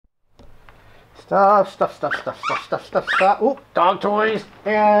Stuff. Oh, dog toys.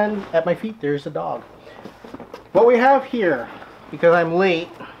 And at my feet, there's a dog. What we have here, because I'm late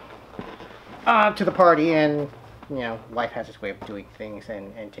to the party, and you know, life has its way of doing things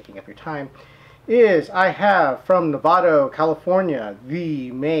and taking up your time, is I have from Novato, California,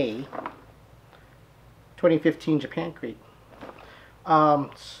 the May 2015 Japan crate.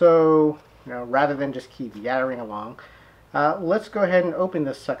 So, you know, rather than just keep yattering along, let's go ahead and open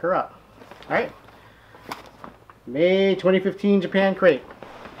this sucker up. Alright, May 2015 Japan crate.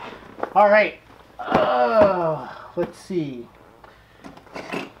 Alright, let's see.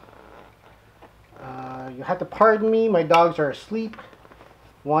 You'll have to pardon me, my dogs are asleep.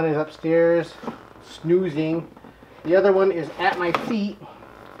 One is upstairs, snoozing. The other one is at my feet.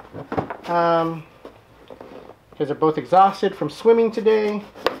 Because they're both exhausted from swimming today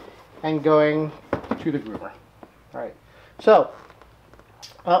and going to the groomer. Alright, so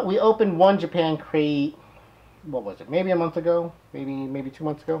we opened one Japan crate, what was it, maybe a month ago, maybe 2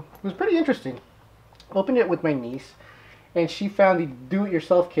 months ago. It was pretty interesting. Opened it with my niece, and she found the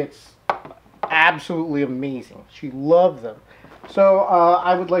do-it-yourself kits absolutely amazing. She loved them. So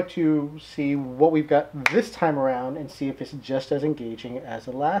I would like to see what we've got this time around and see if it's just as engaging as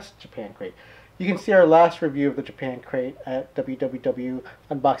the last Japan crate. You can see our last review of the Japan crate at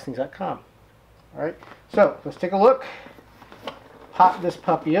www.unboxthings.com. Alright, so let's take a look. Pop this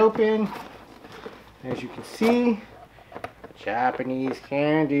puppy open. As you can see, Japanese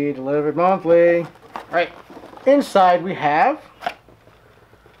candy delivered monthly. Alright, inside we have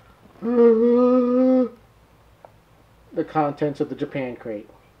the contents of the Japan crate.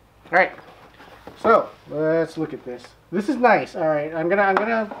 Alright, so let's look at this. This is nice. Alright, I'm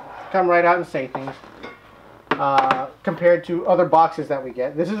gonna come right out and say things. Compared to other boxes that we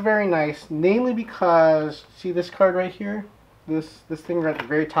get, this is very nice, namely because, see this card right here? This thing right at the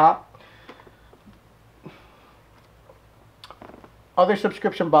very top? Other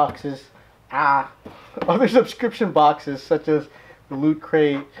subscription boxes, other subscription boxes such as the Loot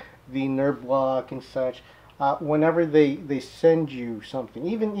Crate, the Nerd Block and such, whenever they send you something,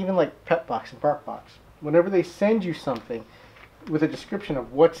 even like Pet Box and Bark Box, whenever they send you something with a description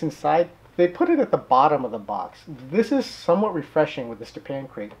of what's inside, they put it at the bottom of the box. This is somewhat refreshing with this Japan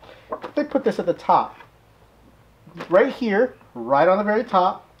crate. They put this at the top. Right here, right on the very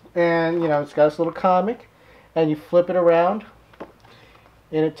top, and you know, it's got this little comic, and you flip it around,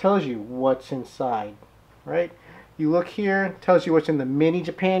 and it tells you what's inside, right? You look here, it tells you what's in the mini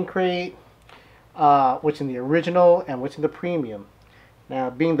Japan crate, what's in the original, and what's in the premium. Now,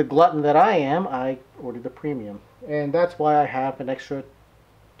 being the glutton that I am, I ordered the premium, and that's why I have an extra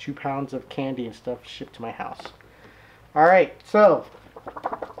 2 pounds of candy and stuff shipped to my house. Alright, so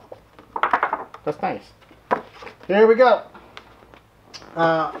that's nice. Here we go.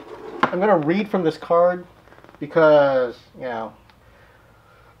 I'm going to read from this card because, you know,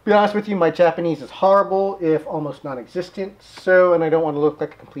 to be honest with you, my Japanese is horrible, if almost non-existent, so, and I don't want to look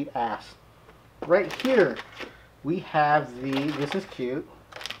like a complete ass. Right here, we have this is cute,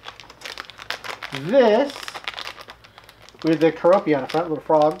 this, with the karopi on the front, little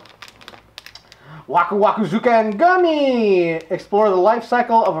frog. Waku Waku Zukan Gummy! Explore the life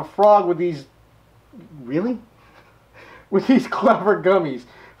cycle of a frog with these... Really? With these clever gummies.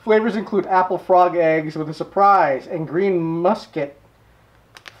 Flavors include apple frog eggs with a surprise and green musket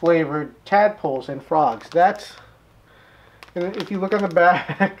flavored tadpoles and frogs. That's... And if you look on the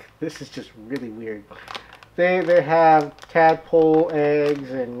back, this is just really weird. They have tadpole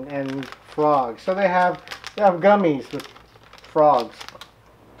eggs and frogs. So they have gummies with frogs.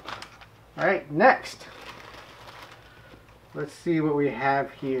 Alright, next. Let's see what we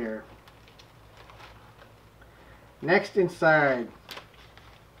have here. Next inside.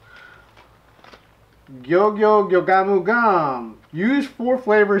 Gyogyo Gyogamu Gum. Use 4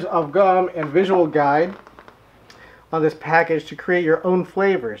 flavors of gum and visual guide on this package to create your own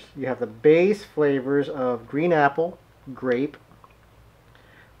flavors. You have the base flavors of green apple, grape,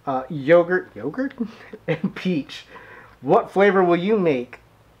 yogurt, and peach. What flavor will you make?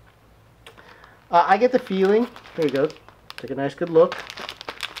 I get the feeling, there you go, take a nice good look.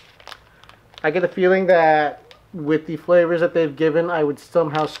 I get the feeling that with the flavors that they've given, I would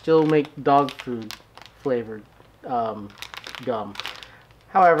somehow still make dog food flavored gum.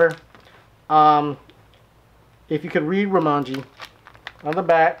 However, if you could read Romanji, on the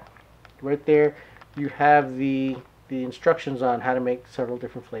back, right there, you have the instructions on how to make several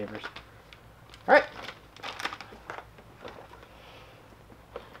different flavors. Alright.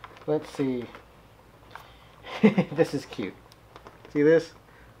 Let's see. This is cute. See this?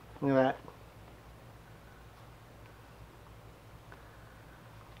 Look at that.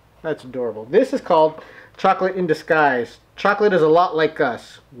 That's adorable. This is called Chocolate in Disguise. Chocolate is a lot like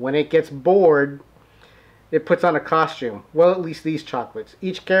us. When it gets bored, it puts on a costume. Well, at least these chocolates.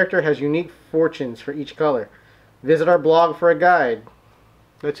 Each character has unique fortunes for each color. Visit our blog for a guide.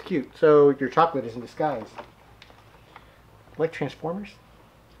 That's cute. So your chocolate is in disguise. Like Transformers?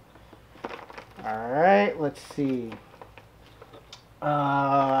 Alright, let's see.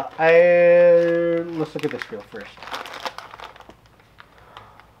 Let's look at this reel first.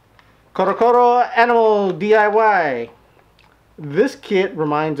 Korokoro Animal DIY. This kit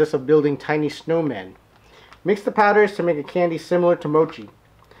reminds us of building tiny snowmen. Mix the powders to make a candy similar to mochi.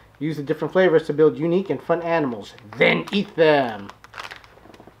 Use the different flavors to build unique and fun animals. Then eat them.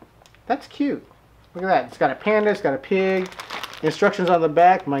 That's cute. Look at that. It's got a panda, it's got a pig. Instructions on the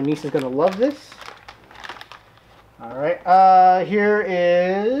back. My niece is going to love this. Alright, here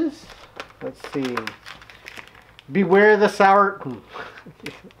is, let's see. Beware the sour...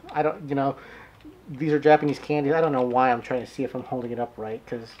 I don't, you know, these are Japanese candies. I don't know why I'm trying to see if I'm holding it up right,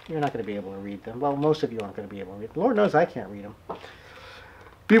 because you're not going to be able to read them. Well, most of you aren't going to be able to read them. Lord knows I can't read them.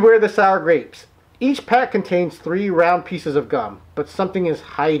 Beware the sour grapes. Each pack contains 3 round pieces of gum, but something is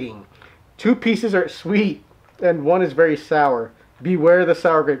hiding. 2 pieces are sweet, and 1 is very sour. Beware the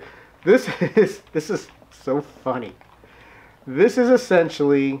sour grape. This is so funny. This is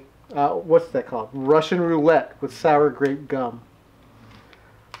essentially, what's that called? Russian roulette with sour grape gum.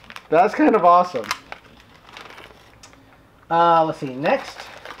 That's kind of awesome. Let's see, next.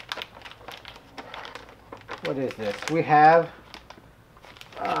 What is this? We have,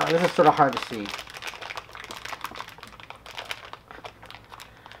 this is sort of hard to see.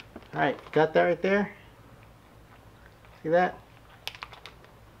 Alright, got that right there? See that?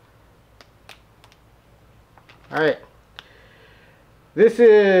 Alright. This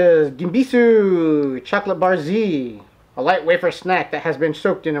is Gimbisu Chocolate Bar Z. A light wafer snack that has been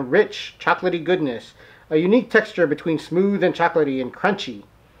soaked in a rich, chocolatey goodness. A unique texture between smooth and chocolatey and crunchy.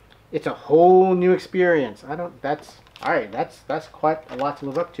 It's a whole new experience. Alright, that's quite a lot to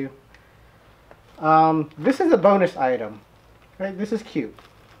live up to. This is a bonus item. Right, this is cute.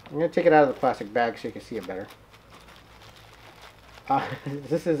 I'm going to take it out of the plastic bag so you can see it better.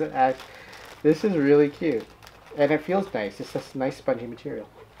 This is really cute. And it feels nice. It's this nice spongy material.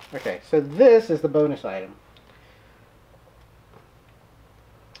 Okay, so this is the bonus item.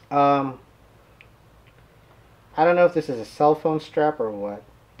 I don't know if this is a cell phone strap or what,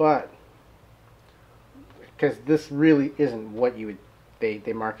 but because this really isn't what you would they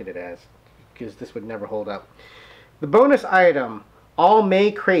market it as, because this would never hold up. The bonus item. All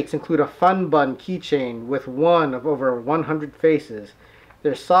May crates include a fun bun keychain with one of over 100 faces.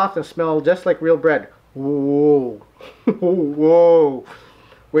 They're soft and smell just like real bread. Whoa. Whoa.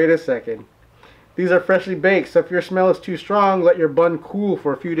 Wait a second. These are freshly baked, so if your smell is too strong, let your bun cool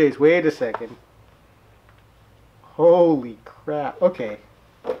for a few days. Wait a second. Holy crap. Okay.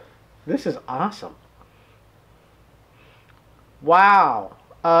 This is awesome. Wow.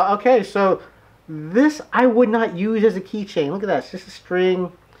 Okay, so this I would not use as a keychain. Look at that. It's just a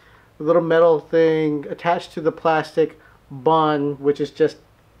string, a little metal thing attached to the plastic bun, which is just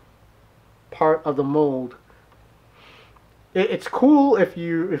part of the mold. It's cool if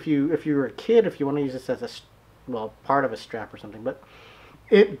you're a kid, if you want to use this as a part of a strap or something, but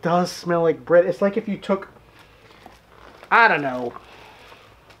it does smell like bread. It's like if you took, I don't know,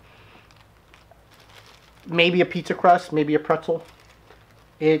 maybe a pizza crust, maybe a pretzel.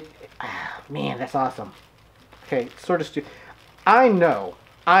 Man, that's awesome. Okay, sort of stupid. I know,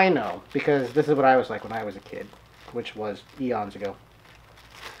 because this is what I was like when I was a kid, which was eons ago.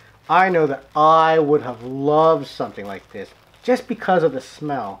 I know that I would have loved something like this just because of the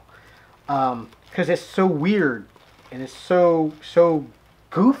smell, because it's so weird and it's so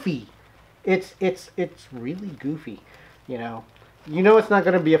goofy. It's really goofy, you know. It's not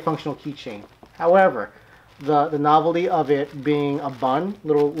going to be a functional keychain. However, the novelty of it being a bun,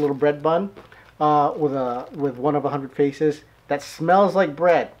 little bread bun, with one of 100 faces that smells like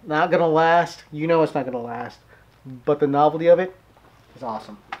bread. Not gonna last. You know it's not gonna last. But the novelty of it is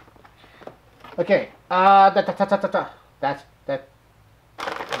awesome. Okay. That's that.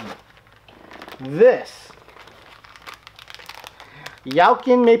 This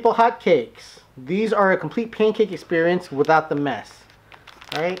Yaukin Maple Hotcakes. These are a complete pancake experience without the mess.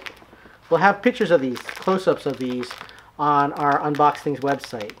 Alright? We'll have pictures of these, close-ups of these, on our UnBoxThings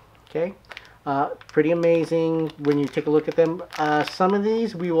website. Okay? Pretty amazing when you take a look at them. Some of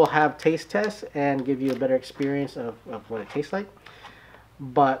these we will have taste tests and give you a better experience of what it tastes like.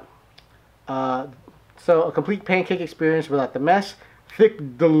 But, so a complete pancake experience without the mess.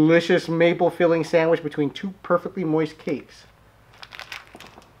 Thick, delicious maple filling sandwich between 2 perfectly moist cakes.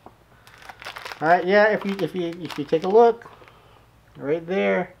 All right, yeah. If you take a look, right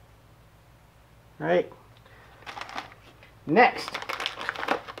there. All right. Next,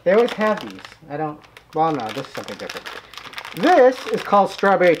 they always have these. I don't. Well, no, this is something different. This is called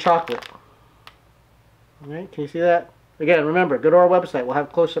strawberry chocolate. All right, can you see that? Again, remember, go to our website. We'll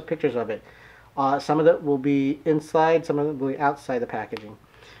have close-up pictures of it. Some of it will be inside, some of it will be outside the packaging.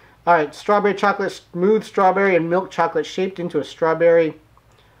 All right, strawberry chocolate, smooth strawberry and milk chocolate shaped into a strawberry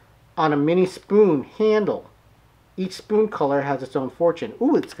on a mini spoon handle. Each spoon color has its own fortune.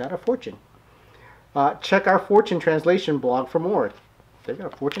 Ooh, it's got a fortune. Check our fortune translation blog for more. They've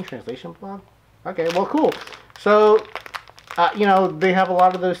got a fortune translation blog? Okay, well, cool. So, you know, they have a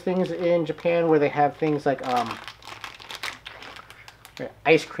lot of those things in Japan where they have things like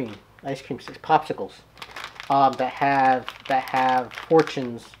ice cream sticks, popsicles, that have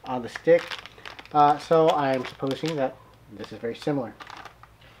fortunes on the stick. So I'm supposing that this is very similar.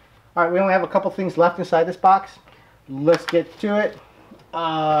 All right, we only have a couple things left inside this box. Let's get to it.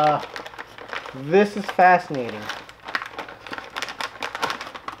 This is fascinating.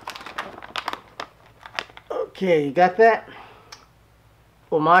 Okay, you got that?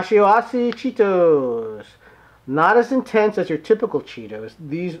 Umashi Cheetos. Not as intense as your typical Cheetos.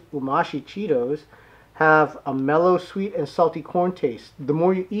 These Umashi Cheetos have a mellow, sweet, and salty corn taste. The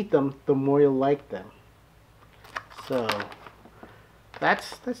more you eat them, the more you like them. So,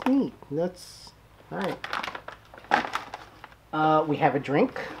 that's neat. That's all right. We have a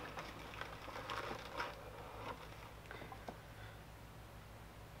drink.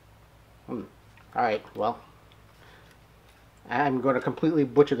 All right. Well, I'm going to completely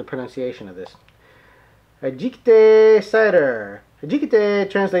butcher the pronunciation of this. Hajikite cider. Hajikite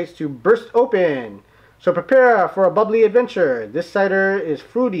translates to burst open. So prepare for a bubbly adventure. This cider is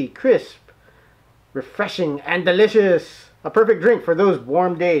fruity, crisp, refreshing, and delicious. A perfect drink for those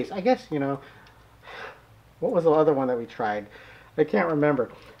warm days. I guess, you know, what was the other one that we tried? I can't remember.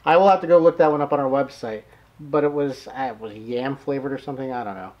 I will have to go look that one up on our website. But it was yam flavored or something. I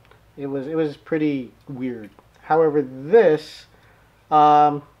don't know. It was pretty weird. However, this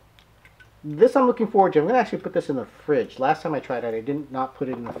I'm looking forward to. I'm going to actually put this in the fridge. Last time I tried it, I did not put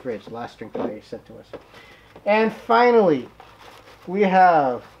it in the fridge. The last drink that they sent to us. And finally, we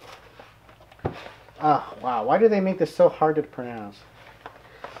have... Oh, wow. Why do they make this so hard to pronounce?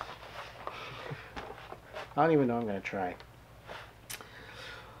 I don't even know I'm going to try.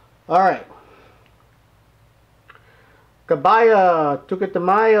 Alright. Kabaya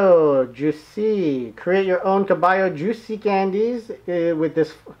Tukutamayo Juicy. Create your own Kabaya Juicy candies with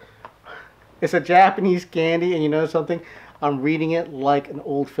this... It's a Japanese candy, and you know something? I'm reading it like an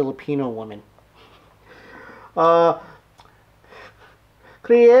old Filipino woman.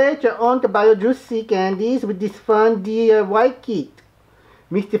 Create your own Kabaya Juicy candies with this fun DIY kit.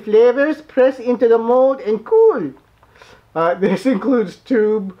 Mix the flavors, press into the mold, and cool. This includes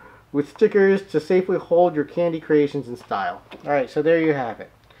tube with stickers to safely hold your candy creations in style. Alright, so there you have it.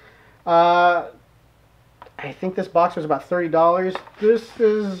 I think this box was about $30. This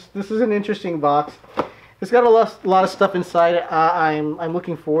is an interesting box. It's got a lot of stuff inside it. I'm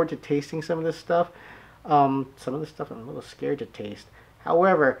looking forward to tasting some of this stuff. Some of the stuff I'm a little scared to taste.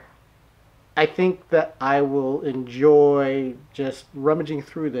 However, I think that I will enjoy just rummaging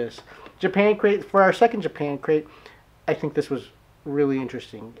through this. Japan crate, for our second Japan crate, I think this was really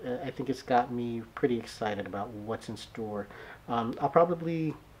interesting. I think it's got me pretty excited about what's in store. I'll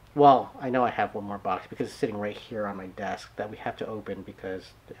probably... Well, I know I have one more box because it's sitting right here on my desk that we have to open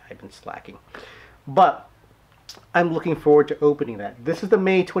because I've been slacking. But I'm looking forward to opening that. This is the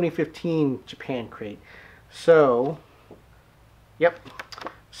May 2015 Japan crate. So, yep.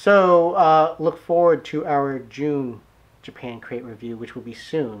 So, look forward to our June Japan crate review, which will be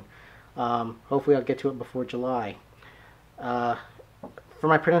soon. Hopefully I'll get to it before July. For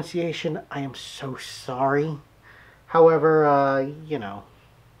my pronunciation, I am so sorry. However, you know,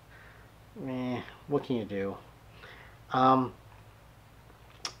 what can you do?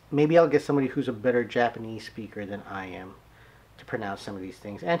 Maybe I'll get somebody who's a better Japanese speaker than I am to pronounce some of these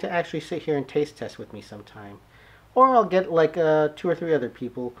things and to actually sit here and taste test with me sometime. Or I'll get like 2 or 3 other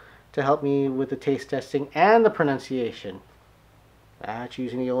people to help me with the taste testing and the pronunciation. That's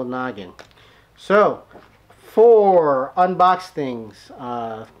using the old noggin. So, for UnBoxThings,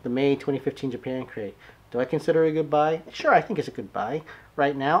 the May 2015 Japan crate. Do I consider it a good buy? Sure, I think it's a good buy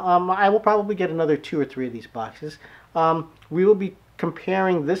right now. I will probably get another 2 or 3 of these boxes. We will be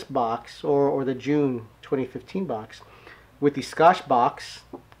comparing this box, or the June 2015 box, with the Scotch box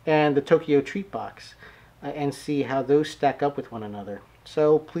and the Tokyo Treat box, and see how those stack up with one another.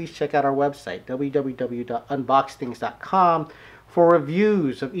 So please check out our website, www.unboxthings.com, for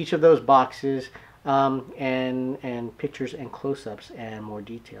reviews of each of those boxes, and pictures and close-ups and more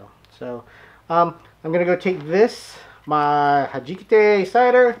detail. So I'm gonna go take this, my Hajikite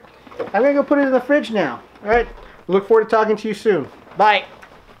cider. I'm gonna go put it in the fridge now. All right. Look forward to talking to you soon. Bye.